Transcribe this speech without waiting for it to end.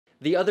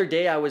The other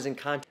day I was in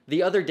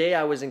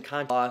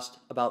contact, lost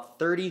about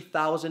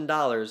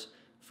 $30,000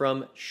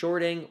 from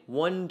shorting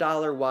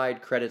 $1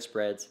 wide credit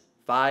spreads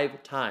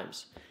 5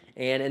 times.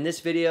 And in this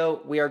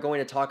video, we are going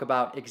to talk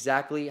about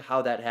exactly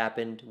how that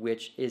happened,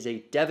 which is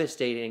a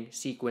devastating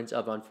sequence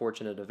of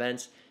unfortunate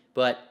events.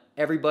 But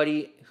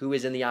everybody who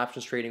is in the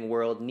options trading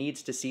world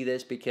needs to see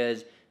this,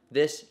 because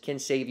this can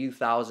save you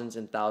thousands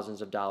and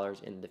thousands of dollars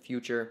in the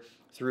future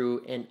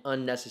through an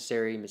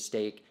unnecessary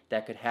mistake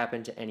that could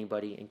happen to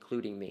anybody,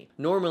 including me.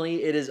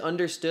 Normally, it is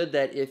understood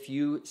that if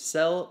you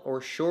sell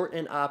or short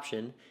an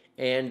option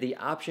and the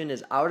option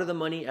is out of the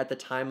money at the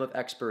time of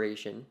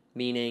expiration,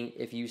 meaning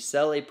if you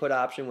sell a put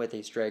option with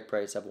a strike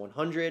price of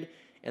 100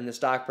 and the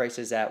stock price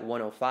is at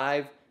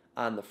 105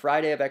 on the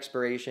Friday of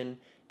expiration,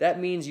 that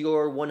means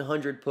your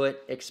 100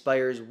 put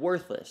expires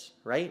worthless,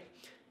 right?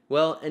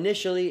 Well,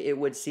 initially it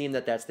would seem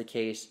that that's the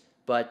case,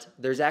 but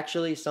there's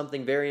actually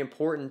something very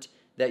important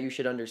that you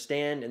should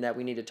understand and that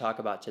we need to talk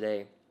about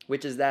today,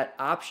 which is that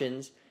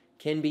options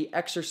can be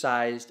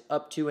exercised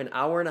up to an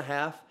hour and a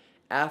half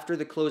after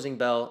the closing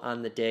bell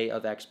on the day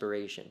of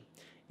expiration.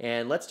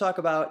 And let's talk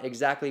about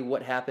exactly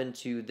what happened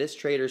to this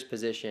trader's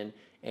position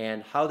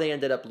and how they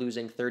ended up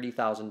losing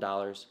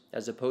 $30,000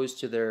 as opposed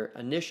to their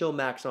initial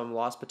maximum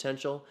loss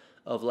potential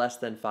of less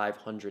than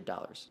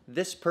 $500.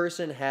 This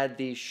person had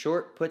the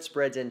short put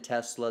spreads in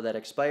Tesla that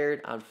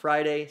expired on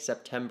Friday,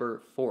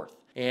 September 4th.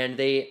 And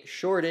they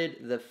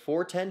shorted the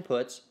 410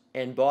 puts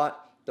and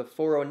bought the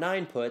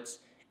 409 puts,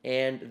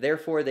 and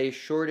therefore they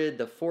shorted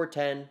the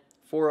 410,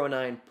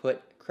 409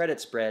 put credit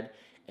spread,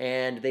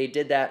 and they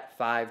did that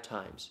 5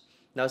 times.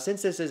 Now,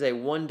 since this is a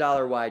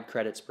 $1 wide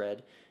credit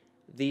spread,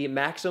 the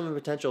maximum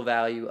potential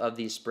value of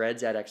these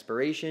spreads at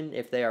expiration,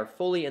 if they are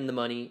fully in the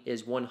money,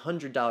 is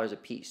 $100 a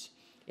piece.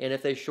 And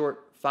if they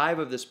short 5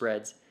 of the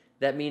spreads,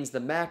 that means the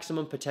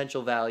maximum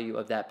potential value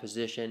of that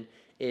position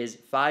is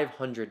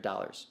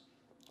 $500.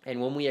 And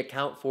when we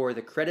account for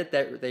the credit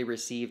that they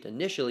received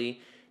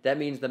initially, that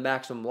means the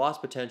maximum loss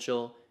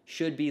potential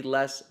should be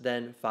less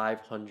than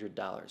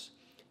 $500.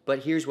 But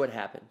here's what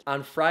happened.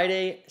 On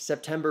Friday,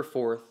 September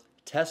 4th,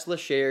 Tesla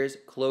shares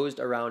closed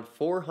around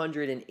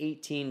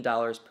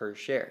 $418 per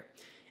share.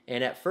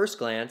 And at first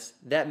glance,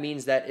 that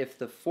means that if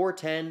the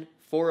 410,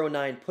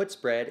 409 put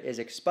spread is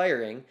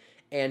expiring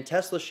and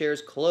Tesla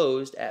shares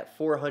closed at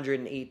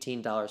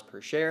 $418 per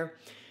share,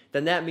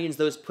 then that means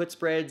those put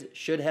spreads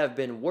should have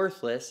been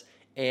worthless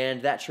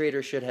and that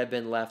trader should have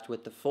been left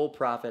with the full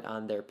profit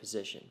on their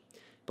position.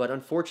 But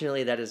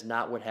unfortunately, that is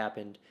not what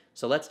happened.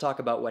 So let's talk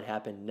about what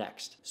happened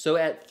next. So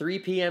at 3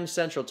 p.m.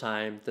 Central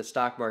Time, the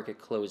stock market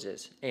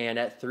closes. And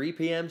at 3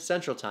 p.m.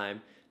 Central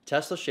Time,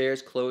 Tesla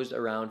shares closed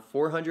around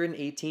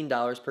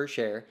 $418 per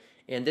share.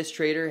 And this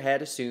trader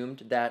had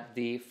assumed that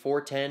the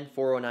 410,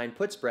 409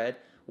 put spread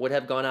would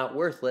have gone out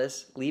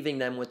worthless, leaving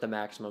them with the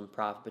maximum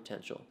profit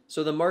potential.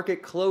 So the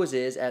market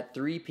closes at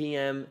 3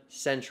 p.m.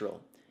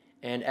 Central.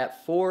 And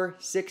at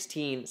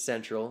 4:16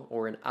 Central,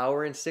 or an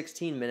hour and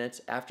 16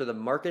 minutes after the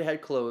market had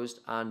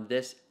closed on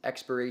this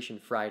expiration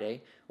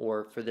Friday,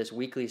 or for this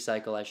weekly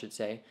cycle, I should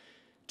say,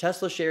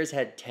 Tesla shares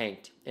had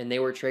tanked, and they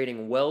were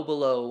trading well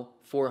below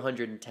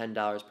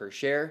 $410 per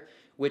share,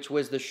 which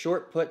was the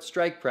short put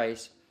strike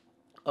price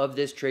of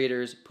this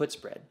trader's put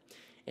spread.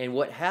 And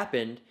what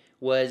happened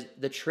was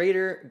the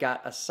trader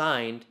got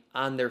assigned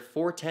on their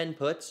 410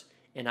 puts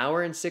an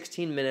hour and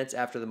 16 minutes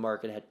after the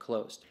market had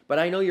closed. But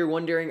I know you're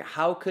wondering,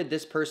 how could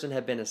this person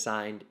have been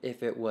assigned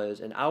if it was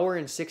an hour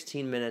and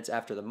 16 minutes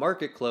after the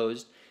market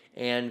closed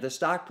and the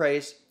stock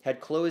price had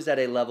closed at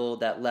a level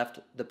that left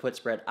the put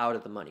spread out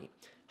of the money?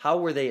 How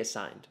were they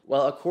assigned?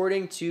 Well,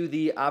 according to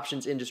the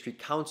Options Industry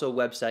Council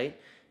website,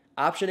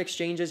 option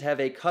exchanges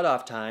have a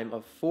cutoff time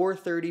of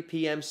 4:30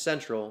 p.m.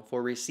 Central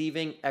for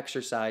receiving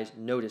exercise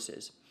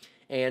notices.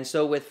 And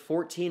so with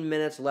 14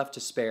 minutes left to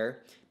spare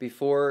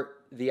before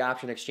the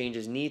option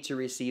exchanges need to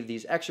receive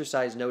these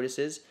exercise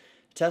notices,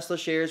 Tesla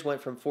shares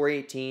went from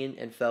 418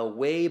 and fell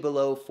way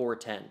below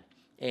 410.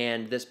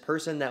 And this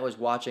person that was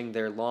watching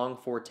their long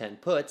 410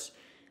 puts,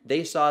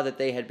 they saw that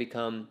they had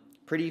become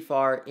pretty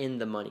far in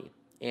the money.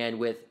 And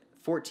with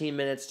 14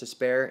 minutes to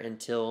spare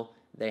until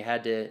they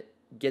had to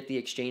get the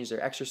exchange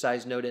their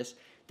exercise notice,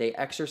 they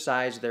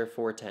exercised their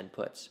 410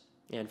 puts.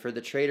 And for the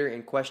trader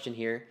in question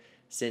here,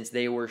 since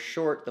they were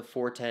short the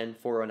 410,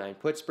 409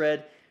 put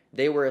spread,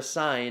 they were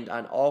assigned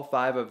on all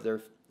 5 of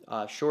their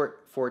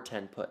short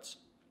 410 puts.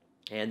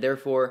 And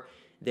therefore,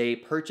 they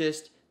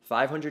purchased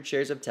 500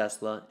 shares of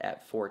Tesla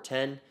at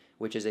 410,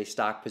 which is a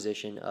stock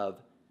position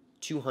of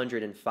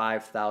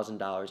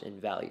 $205,000 in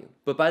value.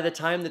 But by the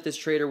time that this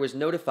trader was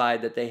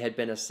notified that they had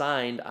been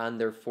assigned on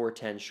their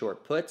 410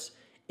 short puts,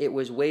 it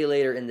was way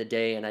later in the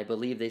day, and I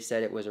believe they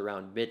said it was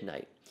around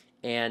midnight.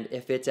 And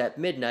if it's at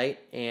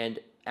midnight and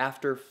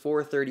after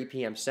 4:30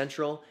 p.m.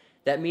 Central,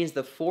 that means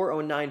the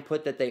 409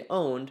 put that they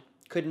owned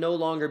could no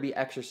longer be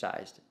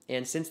exercised.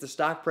 And since the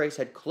stock price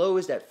had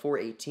closed at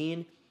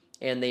 418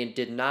 and they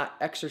did not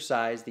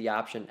exercise the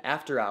option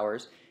after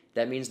hours,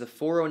 that means the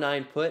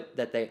 409 put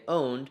that they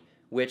owned,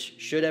 which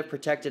should have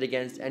protected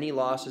against any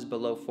losses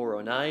below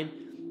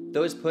 409,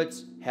 those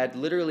puts had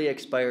literally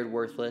expired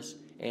worthless,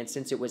 and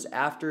since it was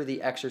after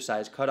the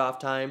exercise cutoff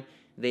time,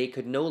 they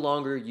could no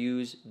longer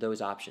use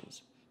those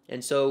options.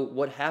 And so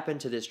what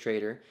happened to this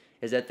trader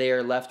is that they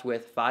are left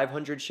with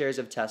 500 shares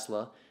of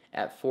Tesla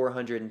at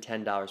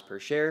 $410 per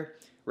share,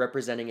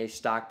 representing a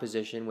stock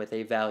position with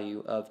a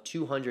value of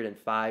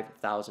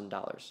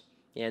 $205,000.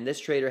 And this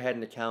trader had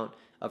an account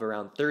of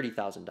around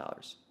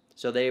 $30,000.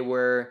 So they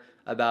were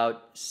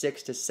about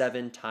 6 to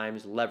 7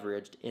 times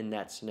leveraged in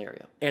that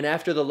scenario. And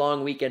after the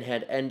long weekend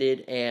had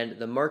ended and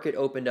the market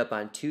opened up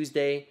on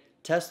Tuesday,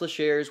 Tesla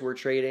shares were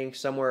trading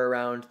somewhere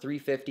around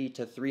 $350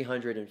 to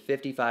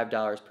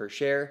 $355 per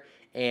share,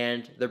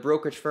 and the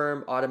brokerage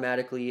firm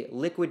automatically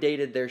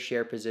liquidated their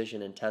share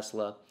position in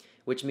Tesla,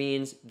 which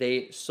means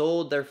they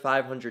sold their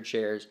 500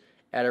 shares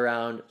at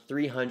around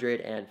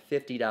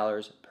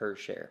 $350 per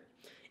share.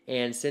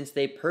 And since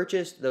they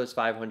purchased those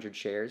 500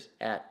 shares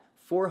at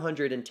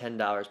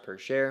 $410 per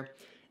share,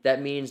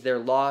 that means their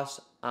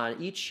loss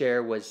on each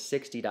share was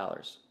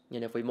 $60.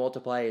 And if we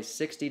multiply a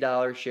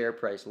 $60 share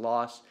price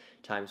loss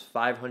times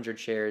 500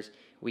 shares,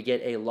 we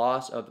get a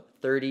loss of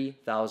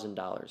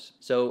 $30,000.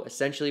 So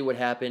essentially what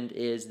happened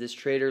is this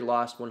trader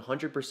lost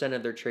 100%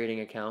 of their trading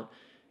account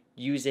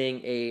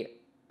using a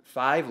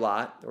 5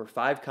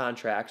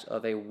 contracts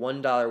of a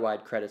 $1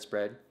 wide credit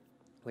spread,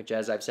 which,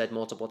 as I've said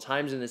multiple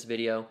times in this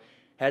video,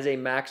 has a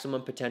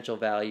maximum potential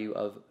value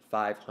of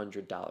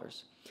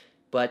 $500.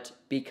 But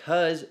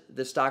because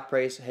the stock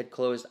price had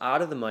closed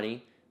out of the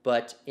money,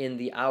 but in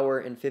the hour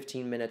and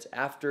 15 minutes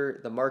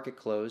after the market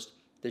closed,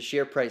 the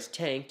share price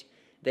tanked,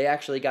 they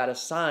actually got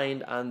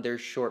assigned on their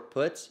short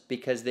puts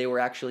because they were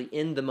actually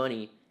in the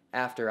money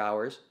after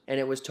hours, and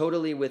it was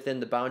totally within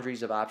the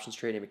boundaries of options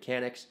trading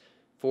mechanics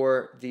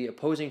for the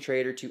opposing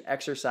trader to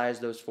exercise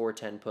those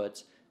 410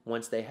 puts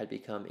once they had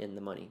become in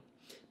the money.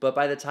 But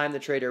by the time the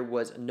trader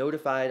was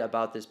notified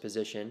about this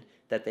position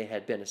that they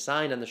had been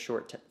assigned on the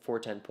short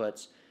 410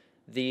 puts,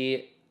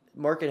 the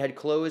market had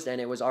closed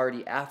and it was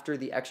already after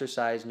the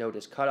exercise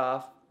notice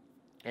cutoff,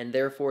 and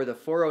therefore the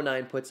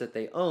 409 puts that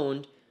they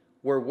owned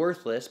were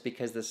worthless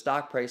because the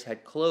stock price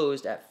had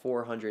closed at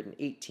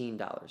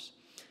 $418.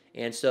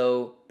 And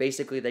so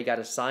basically they got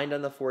assigned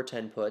on the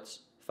 410 puts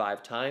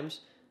 5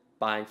 times,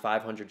 buying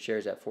 500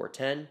 shares at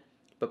 410.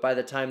 But by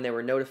the time they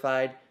were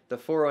notified, the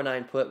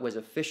 409 put was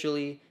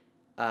officially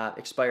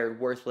expired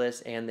worthless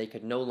and they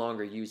could no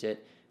longer use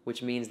it,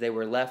 which means they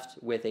were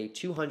left with a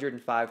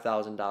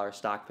 $205,000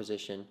 stock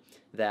position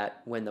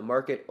that when the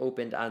market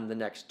opened on the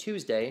next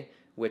Tuesday,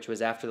 which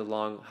was after the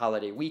long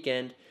holiday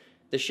weekend,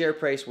 the share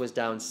price was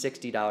down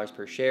 $60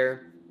 per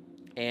share.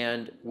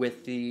 And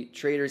with the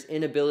trader's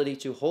inability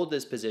to hold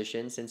this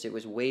position, since it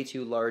was way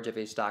too large of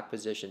a stock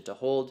position to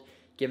hold,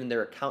 given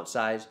their account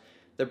size,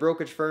 the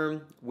brokerage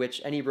firm,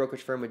 which any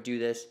brokerage firm would do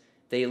this,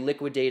 they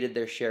liquidated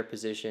their share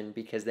position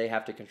because they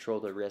have to control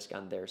the risk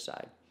on their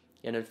side.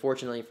 And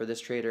unfortunately for this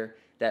trader,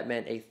 that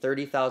meant a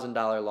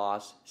 $30,000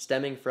 loss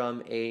stemming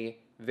from a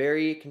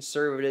very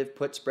conservative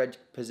put spread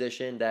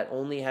position that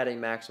only had a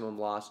maximum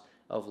loss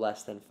of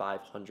less than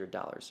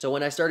 $500. So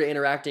when I started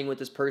interacting with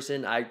this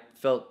person, I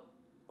felt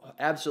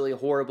absolutely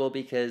horrible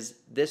because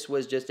this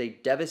was just a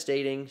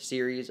devastating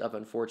series of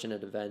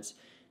unfortunate events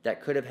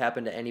that could have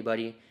happened to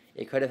anybody.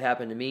 It could have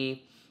happened to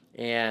me,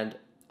 and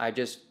I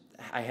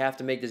have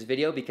to make this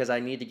video because I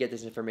need to get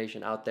this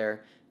information out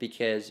there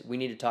because we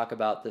need to talk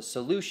about the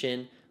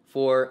solution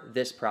for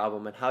this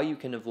problem and how you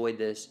can avoid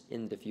this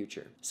in the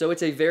future. So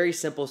it's a very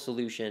simple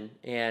solution,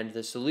 and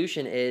the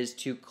solution is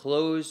to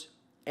close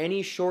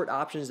any short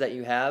options that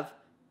you have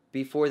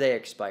before they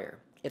expire.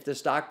 If the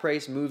stock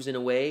price moves in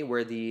a way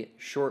where the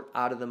short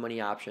out of the money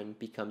option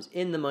becomes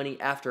in the money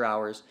after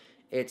hours,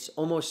 it's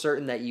almost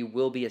certain that you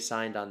will be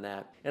assigned on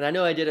that. And I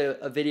know I did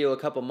a video a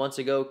couple months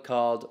ago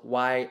called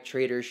Why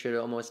Traders Should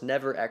Almost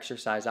Never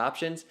Exercise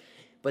Options,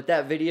 but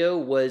that video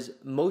was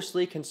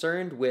mostly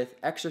concerned with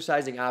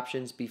exercising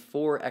options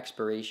before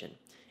expiration.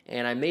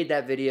 And I made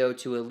that video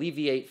to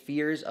alleviate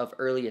fears of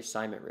early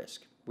assignment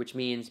risk, which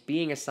means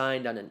being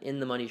assigned on an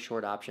in-the-money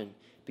short option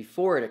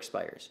before it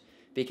expires.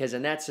 Because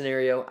in that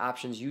scenario,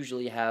 options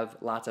usually have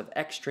lots of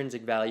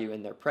extrinsic value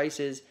in their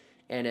prices,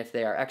 and if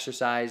they are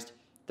exercised,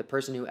 the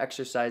person who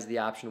exercised the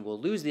option will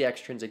lose the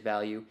extrinsic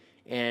value,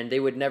 and they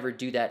would never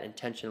do that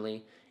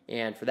intentionally.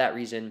 And for that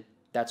reason,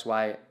 that's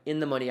why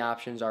in-the-money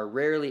options are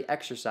rarely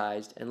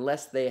exercised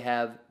unless they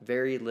have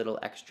very little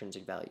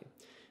extrinsic value.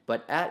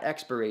 But at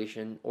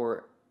expiration,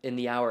 or in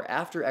the hour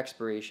after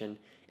expiration,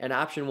 an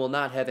option will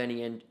not have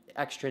any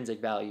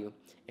extrinsic value,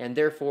 and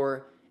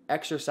therefore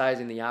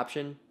exercising the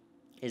option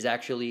is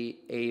actually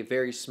a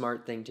very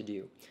smart thing to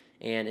do.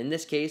 And in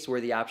this case,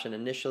 where the option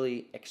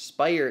initially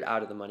expired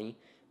out of the money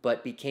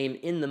but became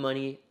in the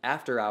money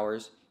after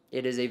hours,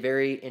 it is a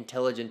very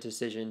intelligent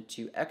decision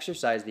to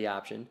exercise the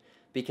option,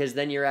 because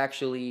then you're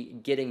actually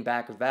getting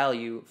back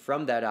value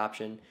from that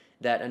option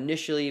that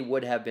initially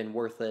would have been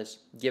worthless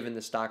given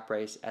the stock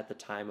price at the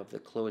time of the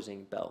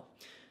closing bell.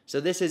 So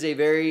this is a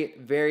very,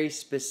 very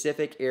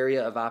specific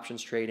area of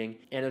options trading,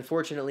 and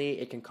unfortunately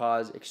it can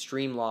cause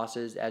extreme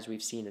losses as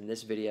we've seen in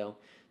this video.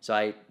 So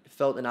I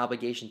felt an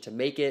obligation to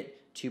make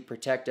it to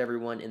protect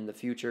everyone in the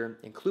future,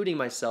 including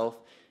myself,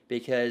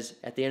 because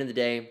at the end of the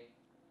day,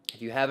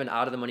 if you have an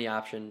out of the money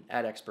option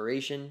at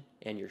expiration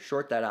and you're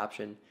short that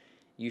option,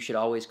 you should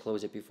always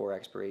close it before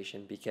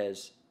expiration,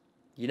 because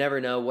you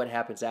never know what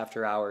happens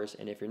after hours,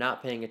 and if you're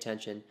not paying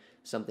attention,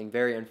 something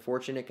very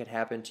unfortunate could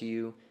happen to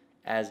you,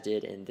 as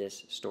did in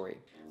this story.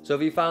 So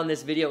if you found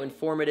this video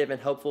informative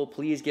and helpful,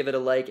 please give it a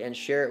like and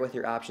share it with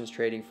your options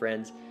trading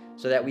friends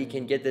so that we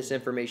can get this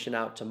information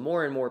out to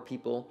more and more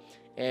people,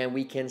 and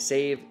we can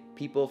save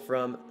people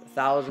from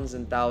thousands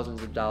and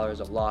thousands of dollars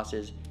of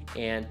losses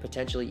and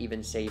potentially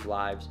even save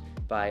lives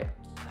by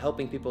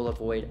helping people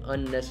avoid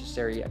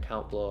unnecessary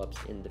account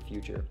blowups in the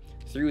future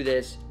through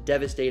this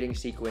devastating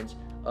sequence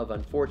of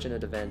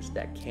unfortunate events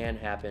that can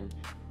happen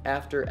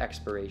after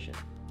expiration.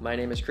 My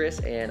name is Chris,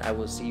 and I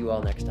will see you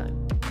all next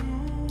time.